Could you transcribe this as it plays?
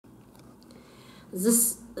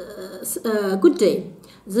Good day.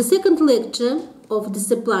 The second lecture of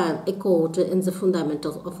discipline Ecology and the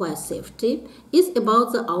Fundamentals of Life Safety is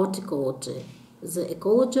about the Autecology, the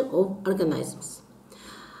ecology of organisms.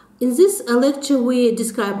 In this lecture, we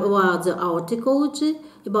describe about the Autecology,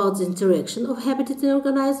 about the interaction of habitat in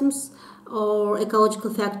organisms, or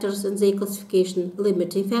ecological factors and their classification,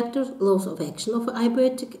 limiting factors, laws of action of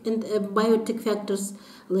abiotic and biotic factors,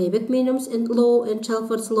 Liebig minimums and law and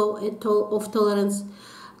Shelford's law of tolerance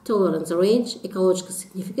range, ecological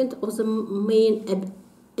significance of the main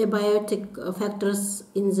abiotic factors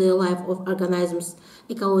in the life of organisms,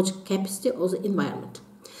 ecological capacity of the environment.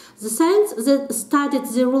 The science that studied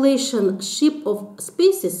the relationship of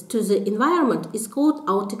species to the environment is called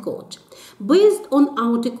Autecology. Based on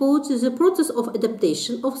Autecology, the process of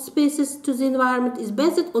adaptation of species to the environment is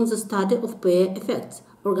based on the study of pair effects,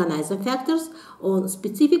 organism factors, on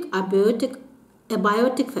specific abiotic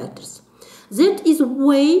factors. That is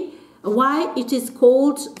why it is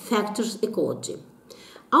called factors ecology.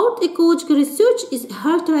 Autecological research is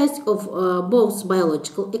characteristic of both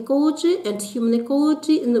biological ecology and human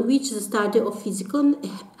ecology, in which the study of physical and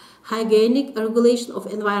hygienic regulation of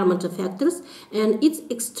environmental factors and its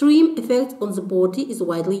extreme effects on the body is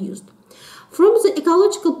widely used. From the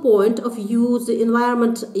ecological point of view, the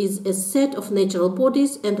environment is a set of natural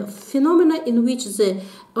bodies and phenomena in which the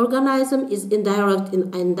organism is in direct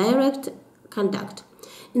and indirect contact.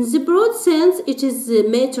 In the broad sense, it is the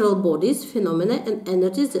natural bodies, phenomena, and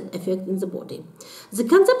energies that affect in the body. The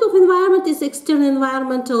concept of environment is external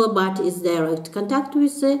environmental, but is direct contact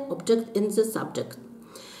with the object and the subject.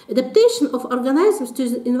 Adaptation of organisms to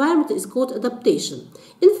the environment is called adaptation.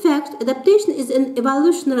 In fact, adaptation is an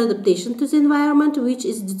evolutionary adaptation to the environment, which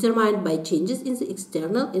is determined by changes in the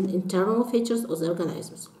external and internal features of the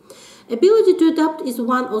organisms. Ability to adapt is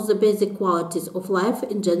one of the basic qualities of life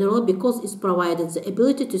in general because it provides the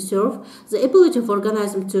ability to serve, the ability of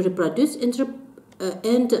organisms to reproduce,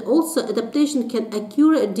 and also adaptation can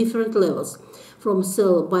occur at different levels, from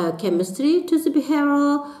cell biochemistry to the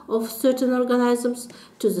behavior of certain organisms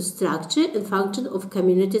to the structure and function of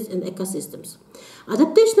communities and ecosystems.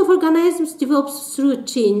 Adaptation of organisms develops through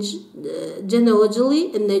change,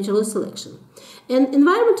 genealogically and natural selection. And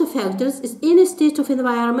environmental factors is any state of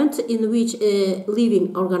environment in which a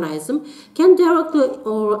living organism can directly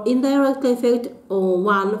or indirectly affect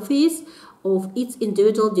one phase of its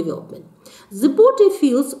individual development. The body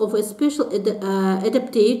feels of a special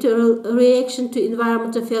adaptive reaction to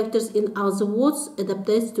environmental factors, in other words,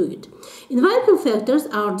 adapts to it. Environmental factors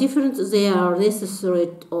are different, they are necessary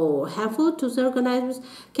or harmful to the organisms,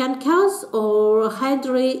 can cause or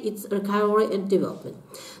hinder its recovery and development.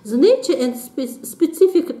 The nature and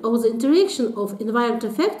specific of the interaction of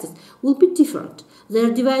environmental factors will be different. They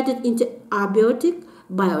are divided into abiotic,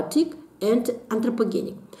 biotic, and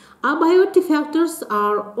anthropogenic. Abiotic factors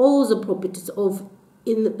are all the properties of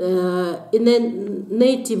in a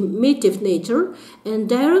native nature and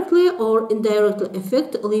directly or indirectly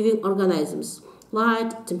affect living organisms: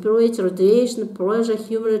 light, temperature, radiation, pressure,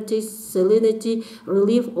 humidity, salinity,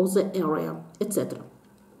 relief of the area, etc.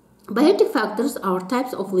 Biotic factors are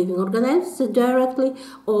types of living organisms that directly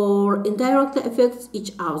or indirectly affect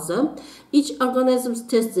each other. Each organism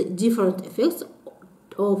tests the different effects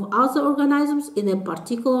of other organisms in a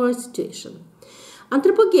particular situation.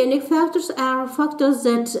 Anthropogenic factors are factors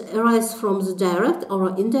that arise from the direct or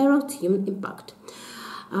indirect human impact.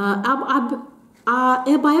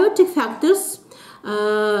 Abiotic factors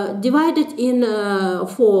divided in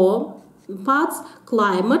four parts: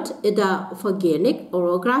 climate, edaphogenic,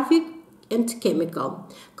 orographic, and chemical.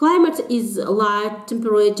 Climate is light,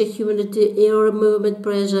 temperature, humidity, air movement,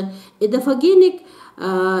 pressure. Edaphogenic,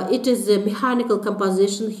 it is a mechanical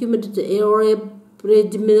composition, humidity, air,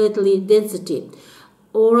 predominantly density.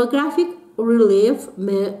 Orographic, relief,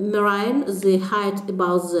 marine, the height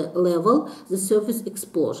above the level, the surface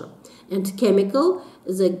exposure. And chemical,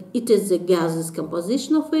 it is the gaseous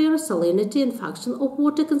composition of air, salinity and function of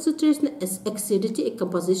water concentration, acidity and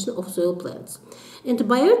composition of soil plants. And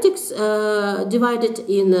biotics divided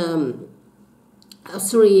in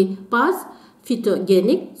three parts: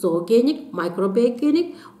 phytogenic, zoogenic,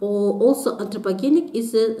 microbiogenic, or also anthropogenic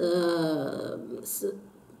is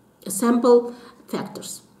sample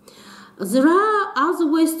factors. There are other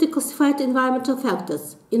ways to classify environmental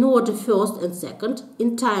factors in order first and second,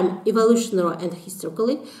 in time evolutionary and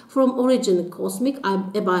historically, from origin cosmic,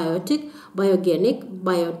 abiotic, biogenic,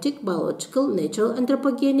 biotic, biological, natural,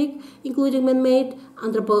 anthropogenic, including man-made,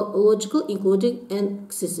 anthropological, including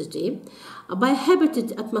anxicity,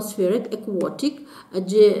 biohabitat, atmospheric, aquatic,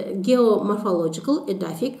 geomorphological,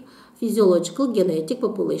 edaphic, physiological, genetic,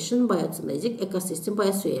 population, biogenetic, ecosystem,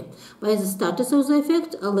 biosphere. By the status of the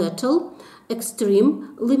effect, lethal,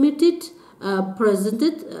 extreme, limited,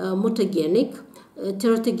 presented, mutagenic,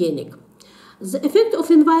 teratogenic. The effect of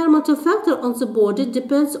environmental factor on the body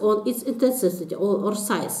depends on its intensity or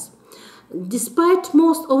size. Despite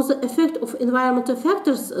most of the effect of environmental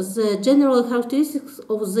factors, the general characteristics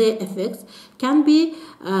of their effects can be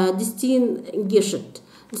distinguished.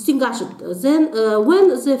 Then, when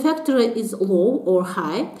the factor is low or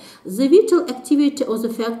high, the vital activity of the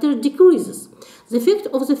factor decreases. The effect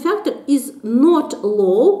of the factor is not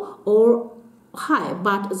low or high,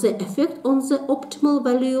 but the effect on the optimal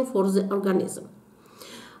value for the organism.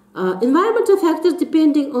 Environmental factors,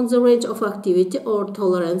 depending on the range of activity or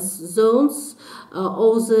tolerance zones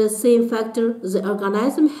of the same factor, the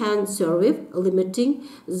organism can survive, limiting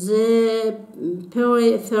the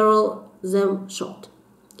peripheral them short.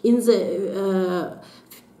 In the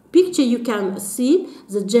picture, you can see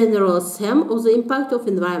the general sum of the impact of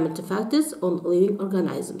environmental factors on living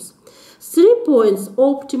organisms. 3 points,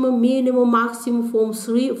 optimum, minimum, maximum, form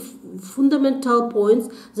 3 fundamental points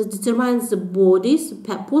that determine the body's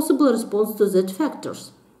possible response to that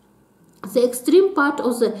factors. The extreme part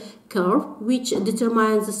of the curve, which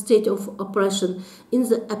determines the state of operation in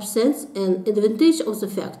the absence and advantage of the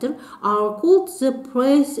factor, are called the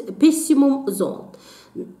pessimism zone.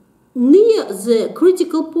 Near the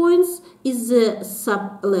critical points is the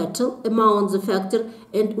sublethal among the factor,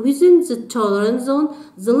 and within the tolerance zone,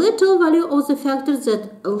 the lethal value of the factor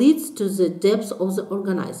that leads to the depth of the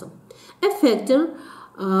organism. A factor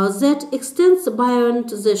that extends beyond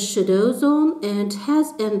the shadow zone and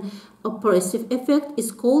has an oppressive effect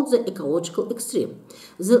is called the ecological extreme.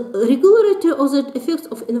 The regularity of the effects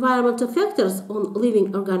of environmental factors on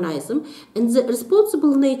living organisms and the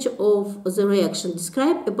responsible nature of the reaction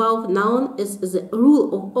described above known as the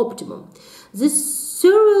rule of optimum. The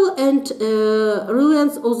serial and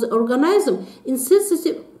reliance of the organism is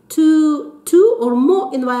sensitive to 2 or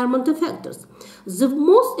more environmental factors. The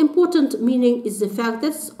most important meaning is the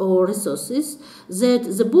factors or resources that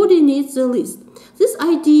the body needs the least. This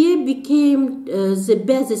idea became the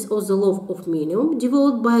basis of the law of minimum,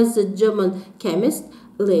 developed by the German chemist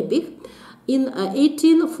Liebig in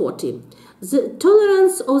 1840. The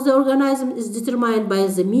tolerance of the organism is determined by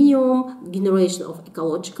the minimum generation of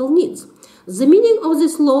ecological needs. The meaning of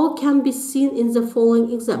this law can be seen in the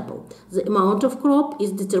following example. The amount of crop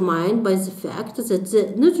is determined by the fact that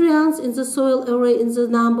the nutrients in the soil array in the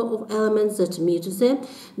number of elements that meet the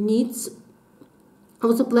needs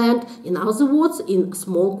of the plant, in other words, in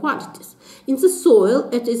small quantities. In the soil,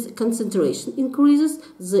 as its concentration increases,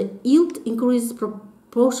 the yield increases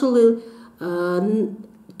proportionally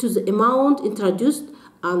to the amount introduced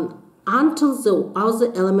until the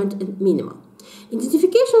other element is minimum.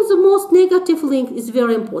 Identification of the most negative link is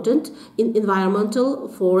very important in environmental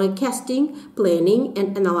forecasting, planning,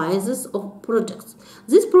 and analysis of projects.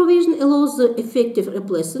 This provision allows the effective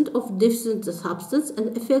replacement of deficient substance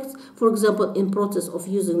and effects, for example, in process of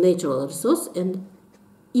using natural resource and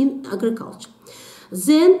in agriculture.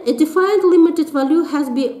 Then, a defined limited value has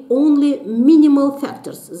be only minimal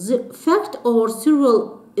factors. The fact or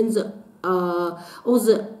serial in the of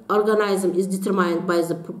the organism is determined by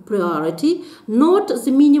the priority, not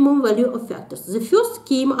the minimum value of factors. The first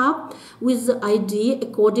came up with the idea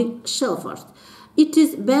according Shelford. It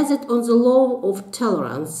is based on the law of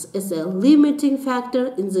tolerance as a limiting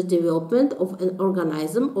factor in the development of an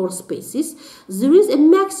organism or species. There is a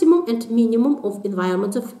maximum and minimum of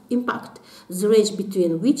environmental impact, the range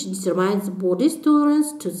between which determines the body's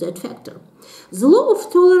tolerance to that factor. The law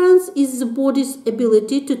of tolerance is the body's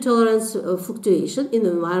ability to tolerate fluctuation in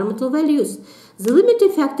environmental values. The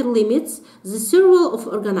limiting factor limits the survival of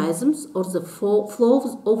organisms or the flow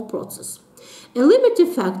of process. A limiting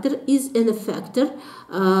factor is a factor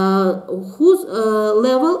whose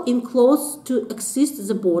level is close to exceed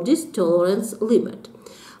the body's tolerance limit.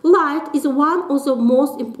 Light is one of the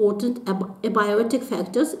most important abiotic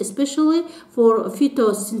factors, especially for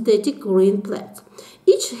photosynthetic green plants.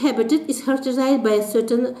 Each habitat is characterized by a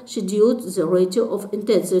certain scheduled ratio of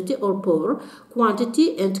intensity or power,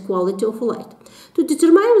 quantity, and quality of light. To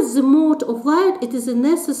determine the mode of light, it is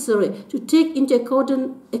necessary to take into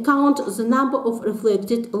account the number of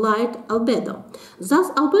reflected light albedo. Thus,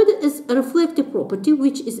 albedo is a reflective property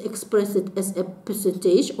which is expressed as a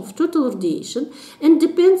percentage of total radiation and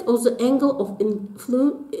depends on the angle of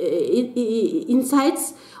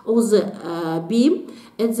insides of the beam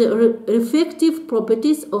and the reflective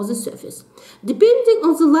properties of the surface. Depending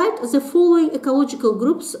on the light, the following ecological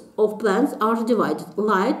groups of plants are divided: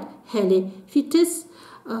 light, heliphytes,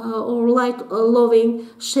 or light-loving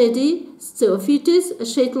shady phytes,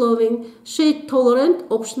 shade-loving, shade-tolerant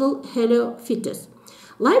optional heliophytes.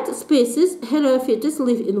 Light species, heliophytes,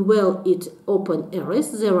 live in well-lit open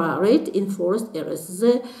areas. They are rare in forest areas.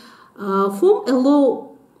 They form a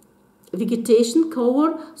low vegetation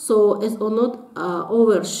cover so as to not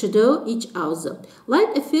overshadow each other.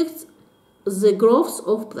 Light affects the growth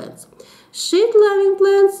of plants. Shade-loving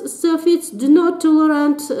plants, surface, do not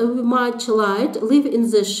tolerate much light, live in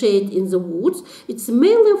the shade in the woods. It's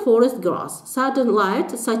mainly forest grass. Sudden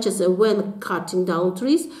light, such as when cutting down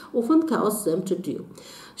trees, often causes them to die.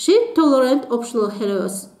 Shade-tolerant optional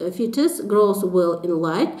heliophytes grows well in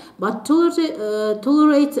light, but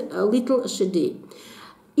tolerate little shade.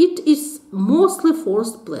 It is mostly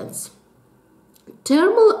forest plants.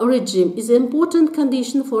 Thermal regime is an important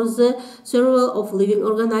condition for the survival of living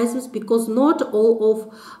organisms because not all of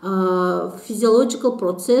physiological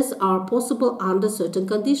processes are possible under certain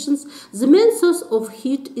conditions. The main source of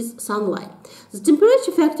heat is sunlight. The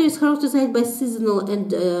temperature factor is characterized by seasonal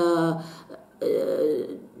and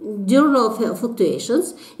diurnal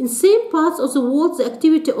fluctuations. In some parts of the world, the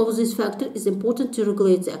activity of this factor is important to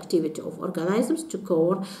regulate the activity of organisms to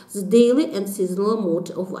cover the daily and seasonal mode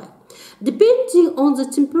of life. Depending on the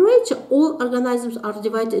temperature, all organisms are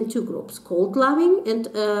divided into two groups, cold-loving and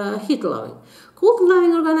heat-loving.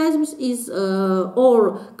 Cold-loving organisms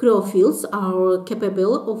or cryophiles are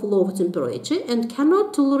capable of low temperature and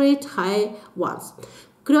cannot tolerate high ones.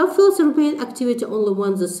 Cryophiles remain active only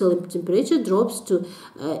when the cell temperature drops to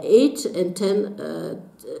 8 and 10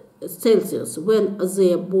 Celsius, when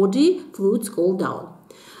their body fluids cool down.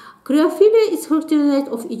 Cryophilia is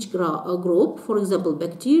characteristic of each group, for example,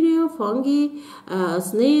 bacteria, fungi,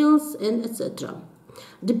 snails, and etc.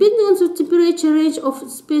 Depending on the temperature range of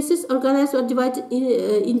species, organisms are divided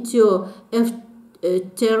into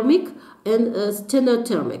euthermic and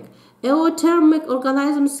stenothermic. Euthermic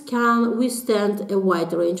organisms can withstand a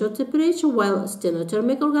wide range of temperature, while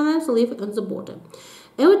stenothermic organisms live on the bottom.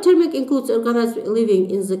 Euthermic includes organisms living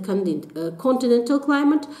in the continental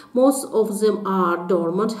climate. Most of them are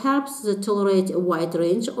dormant herbs that tolerate a wide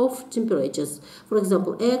range of temperatures, for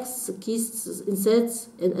example, eggs, cysts, insects,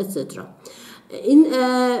 and etc. In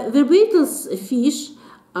vertebrates, fish,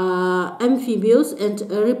 amphibians, and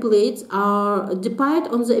replids depend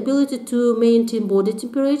on the ability to maintain body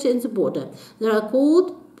temperature in the body. They are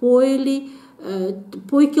called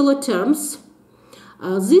poikilotherms.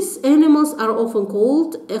 These animals are often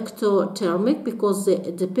called ectothermic because they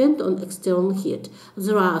depend on external heat.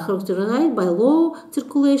 They are characterized by low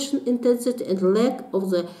circulation intensity and lack of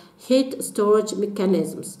the heat storage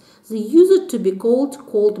mechanisms. They used to be called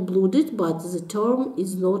cold-blooded, but the term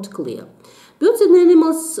is not clear. Birds and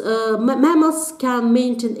mammals can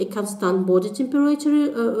maintain a constant body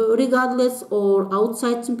temperature regardless of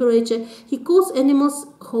outside temperature. He calls animals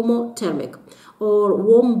homothermic or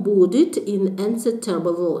warm-blooded in ancient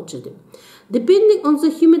terminology. Depending on the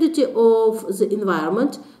humidity of the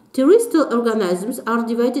environment, terrestrial organisms are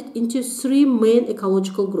divided into three main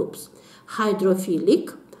ecological groups: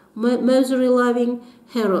 hydrophilic, moisture-loving,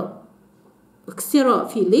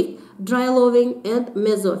 xerophilic, dry-loving, and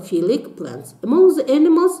mesophilic plants. Among the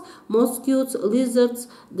animals, mosquitoes, lizards,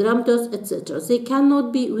 dromedars, etc. They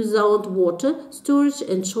cannot be without water storage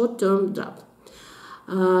and short-term drought.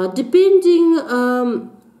 Depending on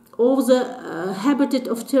the habitat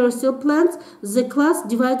of terrestrial plants, the class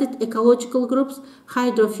divided ecological groups: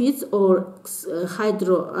 hydrophytes or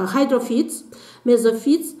hydrophytes,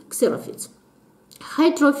 mesophytes, xerophytes.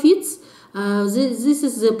 Hydrophytes, this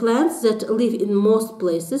is the plants that live in most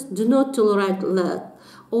places, do not tolerate lack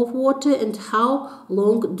of water, and have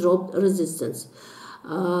long drought resistance.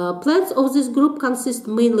 Plants of this group consist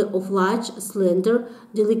mainly of large, slender,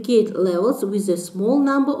 delicate levels with a small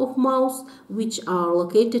number of mouths, which are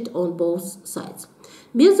located on both sides.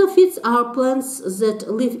 Mesophytes are plants that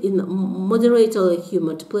live in moderately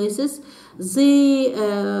humid places. The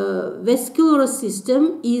vascular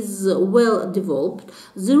system is well developed.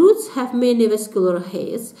 The roots have many vascular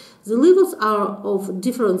hairs. The leaves are of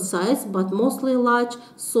different size, but mostly large,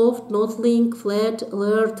 soft, not-linked, flat,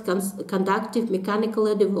 layered, conductive,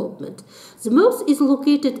 mechanical development. The mouth is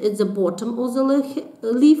located at the bottom of the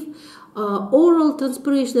leaf. Oral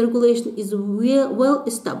transpiration regulation is well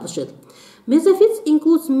established. Mesophytes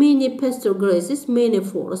includes many pasture grasses, many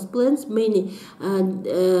forest plants, many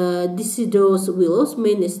deciduous willows,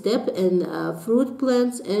 many steppe and fruit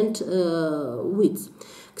plants, and weeds.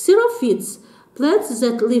 Xerophytes, plants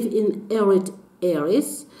that live in arid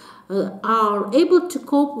areas, are able to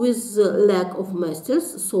cope with the lack of moisture,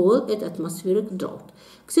 soil, and atmospheric drought.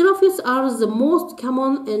 Xerophytes are the most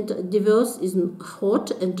common and diverse in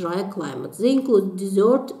hot and dry climates. They include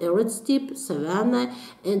desert, arid steppe, savanna,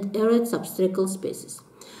 and arid subtropical spaces.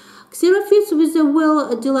 Xerophytes with a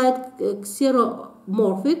well-defined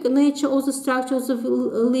xeromorphic nature of the structures of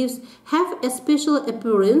leaves have a special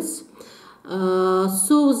appearance,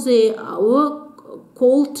 so they were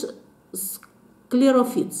called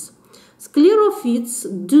sclerophytes. Sclerophytes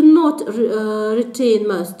do not retain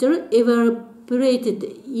moisture, evaporated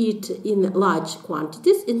it in large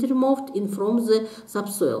quantities and removed it from the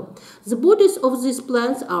subsoil. The bodies of these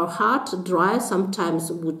plants are hard, dry, sometimes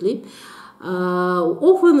woody.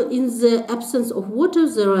 Often in the absence of water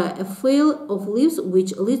there are a fall of leaves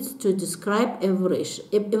which leads to described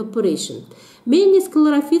evaporation. Many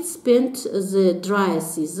sclerophytes spend the dry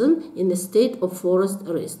season in a state of forest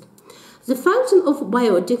arrest. The function of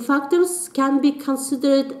biotic factors can be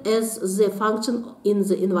considered as the function in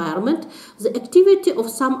the environment, the activity of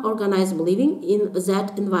some organism living in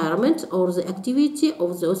that environment, or the activity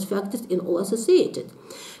of those factors in all associated.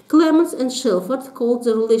 Clemens and Shelford called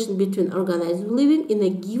the relation between organisms living in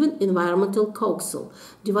a given environmental coaxial,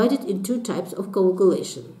 divided in two types of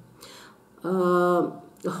coagulation.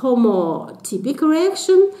 Homotypic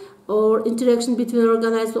reaction, or interaction between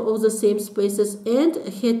organisms of the same species, and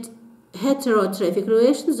heterotrophic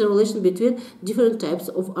relation, the relation between different types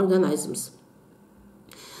of organisms.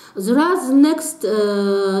 There are the next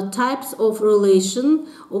types of relation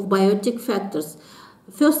of biotic factors.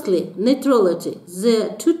 Firstly, neutrality.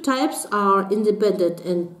 The two types are independent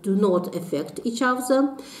and do not affect each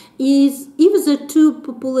other. If the two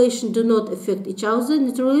populations do not affect each other,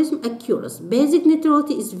 neutralism occurs. Basic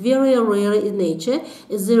neutrality is very rare in nature,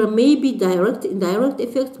 as there may be direct and indirect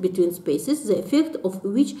effects between species, the effect of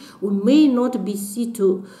which we may not be seen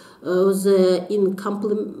to in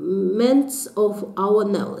complements of our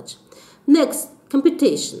knowledge. Next,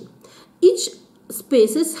 computation. Each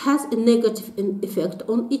species has a negative effect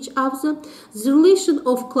on each other. The relation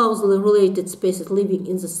of closely related species living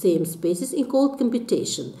in the same species is called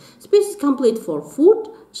computation. Species compete for food,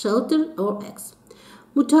 shelter, or eggs.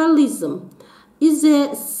 Mutualism is a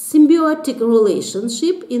symbiotic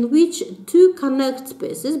relationship in which two connected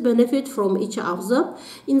species benefit from each other.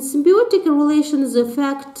 In symbiotic relations, the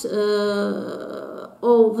fact that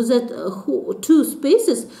two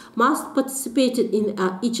species must participate in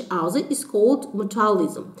each other is called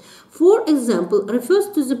mutualism. For example, refers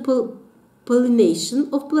to the pollination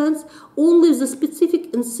of plants only the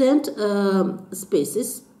specific insect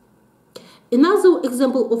species. Another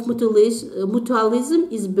example of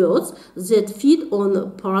mutualism is birds that feed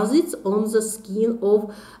on parasites on the skin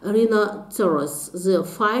of rhinoceros, the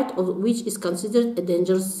fight of which is considered a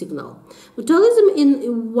dangerous signal. Mutualism is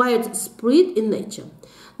widespread in nature.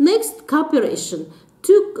 Next, cooperation.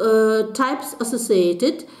 Two types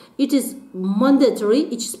associated. It is mandatory.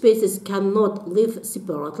 Each species cannot live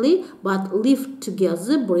separately, but live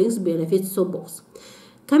together brings benefits to both.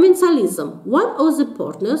 Commensalism. One of the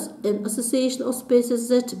partners, an association of species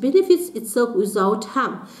that benefits itself without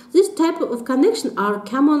harm. This type of connection are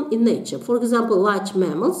common in nature. For example, large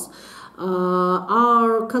mammals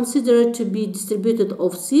are considered to be distributed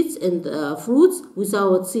of seeds and fruits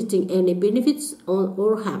without seeking any benefits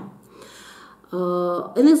or harm.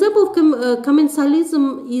 An example of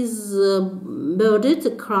commensalism is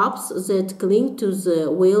birded crabs that cling to the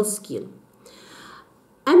whale skin.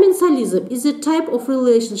 Amensalism is a type of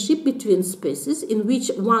relationship between species in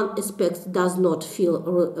which one aspect does not feel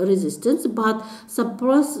resistance but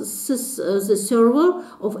suppresses the survival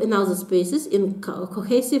of another species in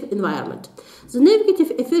cohesive environment. The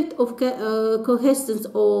negative effect of coexistence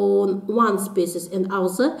on one species and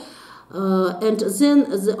other and then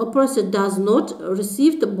the oppressor does not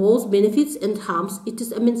receive both benefits and harms. It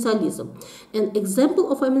is amensalism. An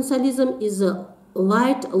example of amensalism is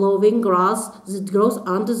light-loving grass that grows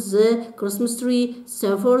under the Christmas tree,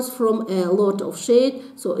 suffers from a lot of shade,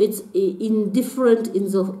 so it's indifferent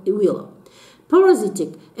in the willow.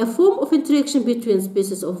 Parasitic, a form of interaction between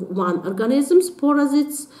species of one organism,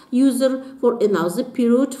 parasites user for another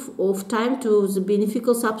period of time to the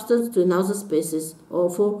beneficial substance to another species or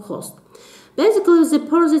for host. Basically, the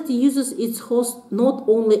parasite uses its host not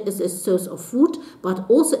only as a source of food, but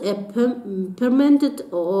also a permanent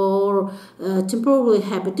or temporary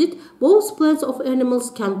habitat. Both plants of animals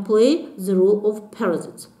can play the role of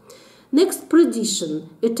parasites. Next, predation,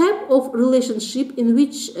 a type of relationship in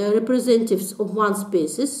which representatives of one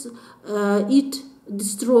species eat,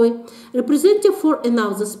 destroy, representative for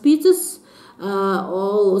another species,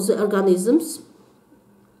 all the organisms.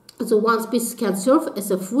 So one species can serve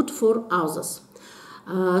as a food for others.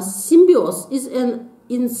 Symbiosis is an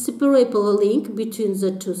inseparable link between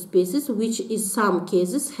the two species, which in some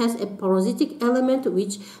cases has a parasitic element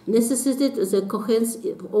which necessitates the coherence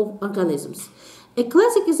of organisms. A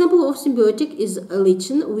classic example of symbiotic is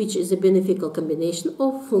lichen, which is a beneficial combination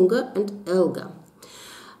of fungi and algae.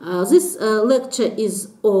 This lecture is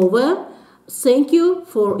over. Thank you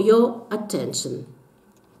for your attention.